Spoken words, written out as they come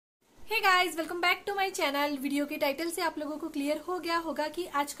Hey guys, welcome back to my channel. Video के title से आप लोगों को क्लियर हो गया होगा कि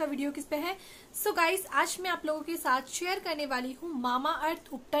आज का वीडियो किस पे है। सो गाइस, आज मैं आप लोगों के साथ शेयर करने वाली हूँ मामा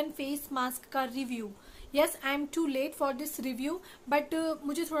अर्थ उपटन फेस मास्क का review. Yes, I am to late for this review, but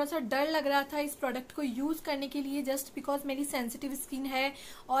मुझे थोड़ा सा डर लग रहा था इस प्रोडक्ट को यूज करने के लिए, जस्ट बिकॉज मेरी सेंसिटिव स्किन है।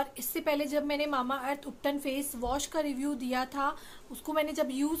 और इससे पहले जब मैंने मामा अर्थ उपटन फेस वॉश का रिव्यू दिया था, उसको मैंने जब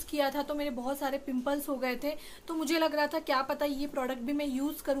यूज किया था तो मेरे बहुत सारे पिंपल्स हो गए थे। तो मुझे लग रहा था क्या पता ये प्रोडक्ट भी मैं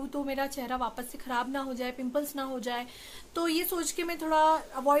यूज करूँ तो मेरा चेहरा वापस से खराब ना हो जाए, पिंपल्स ना हो जाए। तो ये सोच के मैं थोड़ा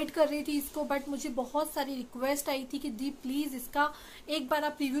अवॉइड कर रही थी इसको, बट मुझे बहुत सारी रिक्वेस्ट आई थी कि दी प्लीज इसका एक बार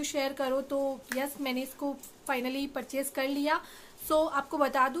आप रिव्यू शेयर करो। तो यस, मैंने इसको फाइनली परचेज कर लिया। सो आपको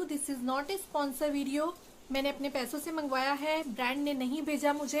बता दूं, this is not a sponsor video. मैंने अपने पैसों से मंगवाया है, ब्रांड ने नहीं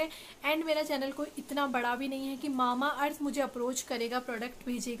भेजा मुझे। एंड मेरा चैनल को इतना बड़ा भी नहीं है कि मामा अर्थ मुझे अप्रोच करेगा, प्रोडक्ट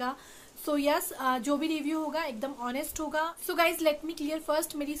भेजेगा। सो यस, जो भी रिव्यू होगा एकदम ऑनेस्ट होगा। So guys, let me clear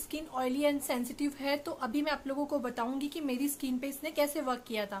first, मेरी स्किन ऑयली एंड सेंसिटिव है। तो अभी मैं आप लोगों को बताऊंगी कि मेरी स्किन पे इसने कैसे वर्क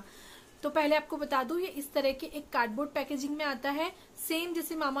किया था। तो पहले आपको बता दूं, ये इस तरह के एक कार्डबोर्ड पैकेजिंग में आता है, सेम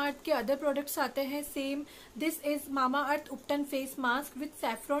जैसे मामा अर्थ के अदर प्रोडक्ट्स आते हैं same. This is mama earth उपटन face mask with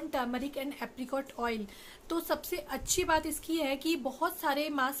saffron, turmeric and apricot oil. तो सबसे अच्छी बात इसकी है कि बहुत सारे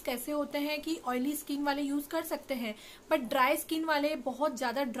मास्क ऐसे होते हैं कि ऑयली स्किन वाले यूज कर सकते हैं, बट ड्राई स्किन वाले बहुत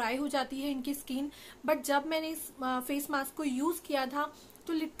ज्यादा ड्राई हो जाती है इनकी स्किन। बट जब मैंने इस फेस मास्क को यूज किया था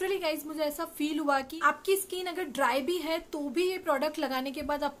तो लिटरली गाइज मुझे ऐसा फील हुआ कि आपकी स्किन अगर ड्राई भी है तो भी ये प्रोडक्ट लगाने के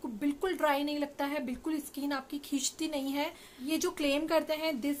बाद आपको बिल्कुल ड्राई नहीं लगता है, बिल्कुल स्किन आपकी खींचती नहीं है। ये जो क्लेम करते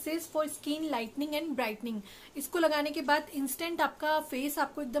हैं this is for skin lightening and brightening, इसको लगाने के बाद इंस्टेंट आपका फेस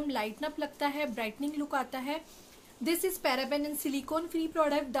आपको एकदम लाइटन अप लगता है, ब्राइटनिंग लुक आता है। This is paraben and silicon free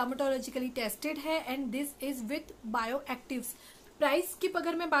product, dermatologically tested है and this is with bio actives. Price की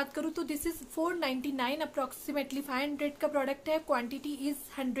अगर मैं बात करूं तो दिस इज 499, अप्रोक्सीमेटली 500 का प्रोडक्ट है। Quantity is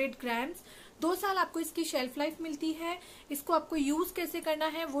 100 grams. 2 साल आपको इसकी शेल्फ लाइफ मिलती है। इसको आपको यूज कैसे करना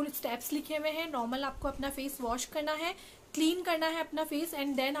है वो स्टेप्स लिखे हुए हैं। नॉर्मल आपको अपना फेस वॉश करना है, क्लीन करना है अपना फेस,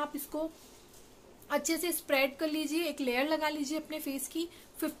 एंड देन आप इसको अच्छे से स्प्रेड कर लीजिए, एक लेयर लगा लीजिए अपने फेस की।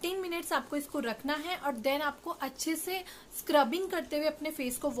 15 मिनट्स आपको इसको रखना है और देन आपको अच्छे से स्क्रबिंग करते हुए अपने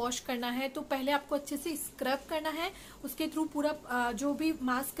फेस को वॉश करना है। तो पहले आपको अच्छे से स्क्रब करना है, उसके थ्रू पूरा जो भी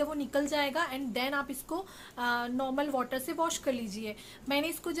मास्क है वो निकल जाएगा, एंड देन आप इसको नॉर्मल वाटर से वॉश कर लीजिए। मैंने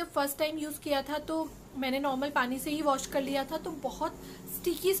इसको जब फर्स्ट टाइम यूज किया था तो मैंने नॉर्मल पानी से ही वॉश कर लिया था, तो बहुत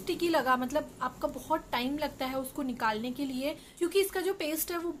स्टिकी लगा, मतलब आपका बहुत टाइम लगता है उसको निकालने के लिए, क्योंकि इसका जो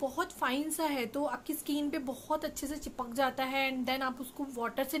पेस्ट है वो बहुत फाइन सा है, तो आपकी स्किन पे बहुत अच्छे से चिपक जाता है। एंड देन आप उसको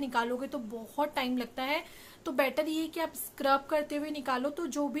वाटर से निकालोगे तो बहुत टाइम लगता है। तो बेटर ये कि आप स्क्रब करते हुए निकालो, तो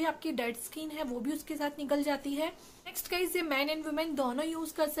जो भी आपकी डेड स्किन है वो भी उसके साथ निकल जाती है। नेक्स्ट गाइस, ये मैन एंड वुमेन दोनों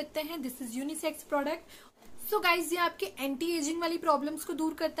यूज कर सकते हैं। This is unisex product. So guys, ये आपके एंटी एजिंग वाली प्रॉब्लम्स को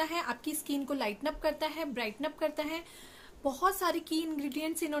दूर करता है, आपकी स्किन को लाइटन अप करता है, ब्राइटन अप करता है। बहुत सारे की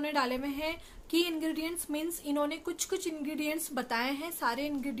इंग्रेडिएंट्स इन्होंने डाले हुए हैं। की इंग्रेडिएंट्स मीन्स इन्होंने कुछ इंग्रेडिएंट्स बताए हैं, सारे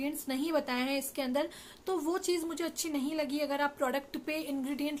इंग्रेडिएंट्स नहीं बताए हैं इसके अंदर, तो वो चीज मुझे अच्छी नहीं लगी। अगर आप प्रोडक्ट पे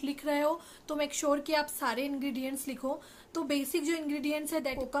इंग्रेडिएंट लिख रहे हो तो मेक श्योर कि आप सारे इंग्रेडिएंट्स लिखो। तो बेसिक जो इंग्रेडिएंट्स है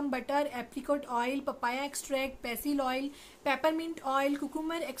that kokum butter, apricot oil, papaya extract, BECIL oil, peppermint oil,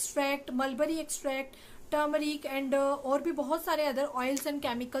 cucumber extract, mulberry extract, turmeric and और भी बहुत सारे अदर ऑयल्स एंड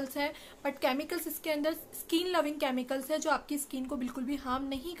केमिकल्स हैं। बट केमिकल्स इसके अंदर स्किन लविंग केमिकल्स है जो आपकी स्किन को बिल्कुल भी हार्म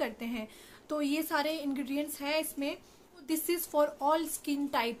नहीं करते हैं। तो ये सारे इंग्रेडिएंट्स हैं इसमें। This is for all skin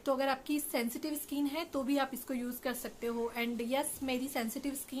type, तो अगर आपकी सेंसिटिव स्किन है तो भी आप इसको यूज कर सकते हो। एंड यस, मेरी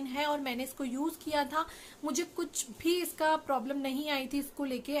सेंसिटिव स्किन है और मैंने इसको यूज किया था, मुझे कुछ भी इसका प्रॉब्लम नहीं आई थी इसको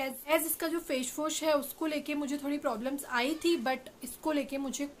लेके। एज इसका जो फेस वॉश है उसको लेके मुझे थोड़ी प्रॉब्लम्स आई थी, बट इसको लेके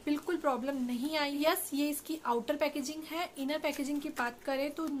मुझे बिल्कुल प्रॉब्लम नहीं आई। यस, ये इसकी आउटर पैकेजिंग है। इनर पैकेजिंग की बात करें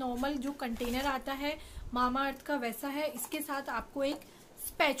तो नॉर्मल जो कंटेनर आता है मामा अर्थ का वैसा है। इसके साथ आपको एक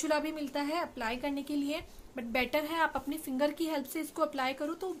स्पैचुला भी मिलता है अप्लाई करने के लिए, बट बेटर है आप अपनी फिंगर की हेल्प से इसको अप्लाई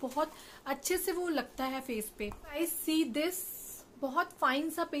करो तो बहुत अच्छे से वो लगता है फेस पे। आई सी दिस, बहुत फाइन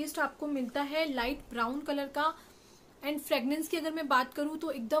सा पेस्ट आपको मिलता है लाइट ब्राउन कलर का। एंड फ्रेग्रेंस की अगर मैं बात करूं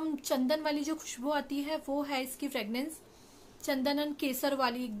तो एकदम चंदन वाली जो खुशबू आती है वो है इसकी फ्रेग्रेंस, चंदन एंड केसर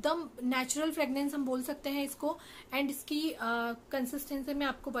वाली, एकदम नेचुरल फ्रेग्रेंस हम बोल सकते हैं इसको। एंड इसकी कंसिस्टेंसी मैं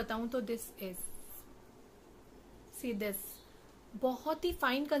आपको बताऊं तो दिस इज, सी दिस, बहुत ही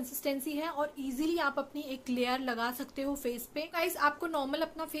फाइन कंसिस्टेंसी है और इजीली आप अपनी एक लेयर लगा सकते हो फेस पे। गाइस, आपको नॉर्मल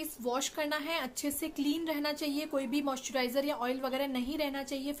अपना फेस वॉश करना है, अच्छे से क्लीन रहना चाहिए, कोई भी मॉइस्चराइजर या ऑयल वगैरह नहीं रहना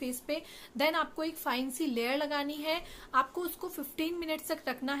चाहिए फेस पे। देन आपको एक फाइन सी लेयर लगानी है, आपको उसको 15 मिनट्स तक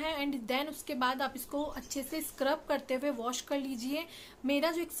रखना है, एंड देन उसके बाद आप इसको अच्छे से स्क्रब करते हुए वॉश कर लीजिए।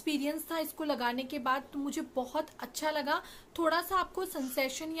 मेरा जो एक्सपीरियंस था इसको लगाने के बाद तो मुझे बहुत अच्छा लगा। थोड़ा सा आपको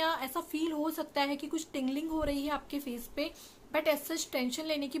सेंसेशन या ऐसा फील हो सकता है कि कुछ टिंगलिंग हो रही है आपके फेस पे, बट ऐसा टेंशन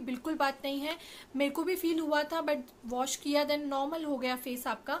लेने की बिल्कुल बात नहीं है। मेरे को भी फील हुआ था, बट वॉश किया देन नॉर्मल हो गया फेस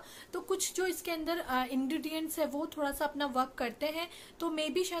आपका। तो कुछ जो इसके अंदर इंग्रेडिएंट्स है वो थोड़ा सा अपना वर्क करते हैं, तो मे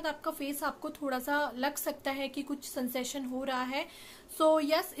बी शायद आपका फेस आपको थोड़ा सा लग सकता है कि कुछ सेंसेशन हो रहा है। सो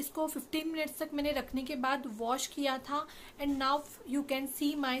यस, इसको 15 मिनट्स तक मैंने रखने के बाद वॉश किया था and now you can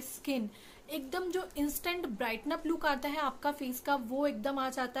see my skin. एकदम जो इंस्टेंट ब्राइटनअप लुक आता है आपका फेस का वो एकदम आ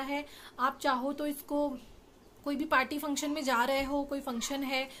जाता है। आप चाहो तो इसको कोई भी पार्टी फंक्शन में जा रहे हो, कोई फंक्शन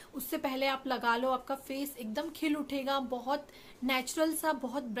है, उससे पहले आप लगा लो, आपका फेस एकदम खिल उठेगा। बहुत नेचुरल सा,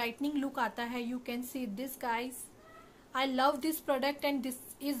 बहुत ब्राइटनिंग लुक आता है। You can see this guys, I love this product and this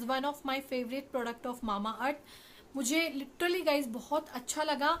is one of my favourite product of Mamaearth. मुझे लिटरली गाइज बहुत अच्छा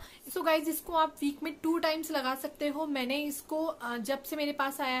लगा। सो गाइज इसको आप वीक में 2 टाइम्स लगा सकते हो। मैंने इसको जब से मेरे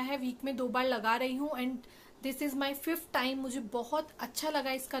पास आया है वीक में 2 बार लगा रही हूँ and this is my 5th time. मुझे बहुत अच्छा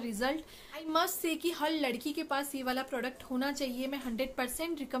लगा इसका रिजल्ट। आई मस्ट से कि हर लड़की के पास ये वाला प्रोडक्ट होना चाहिए। मैं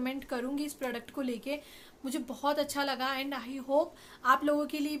 100% रिकमेंड करूंगी इस प्रोडक्ट को लेके। मुझे बहुत अच्छा लगा एंड आई होप आप लोगों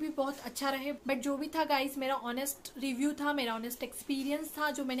के लिए भी बहुत अच्छा रहे। बट जो भी था गाइस, मेरा ऑनेस्ट रिव्यू था, मेरा ऑनेस्ट एक्सपीरियंस था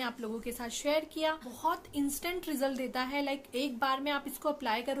जो मैंने आप लोगों के साथ शेयर किया। बहुत इंस्टेंट रिजल्ट देता है, लाइक एक बार में आप इसको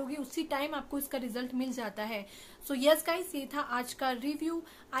अप्लाई करोगे उसी टाइम आपको इसका रिजल्ट मिल जाता है। सो यस गाइस, ये था आज का रिव्यू।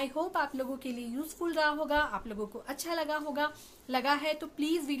 आई होप आप लोगों के लिए यूजफुल रहा होगा, आप लोगों को अच्छा लगा होगा। लगा है तो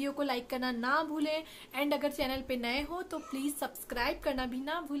प्लीज वीडियो को लाइक करना ना भूलें एंड अगर चैनल पे नए हो तो प्लीज सब्सक्राइब करना भी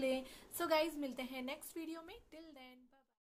ना भूलें। सो गाइज मिलते हैं नेक्स्ट वीडियो में।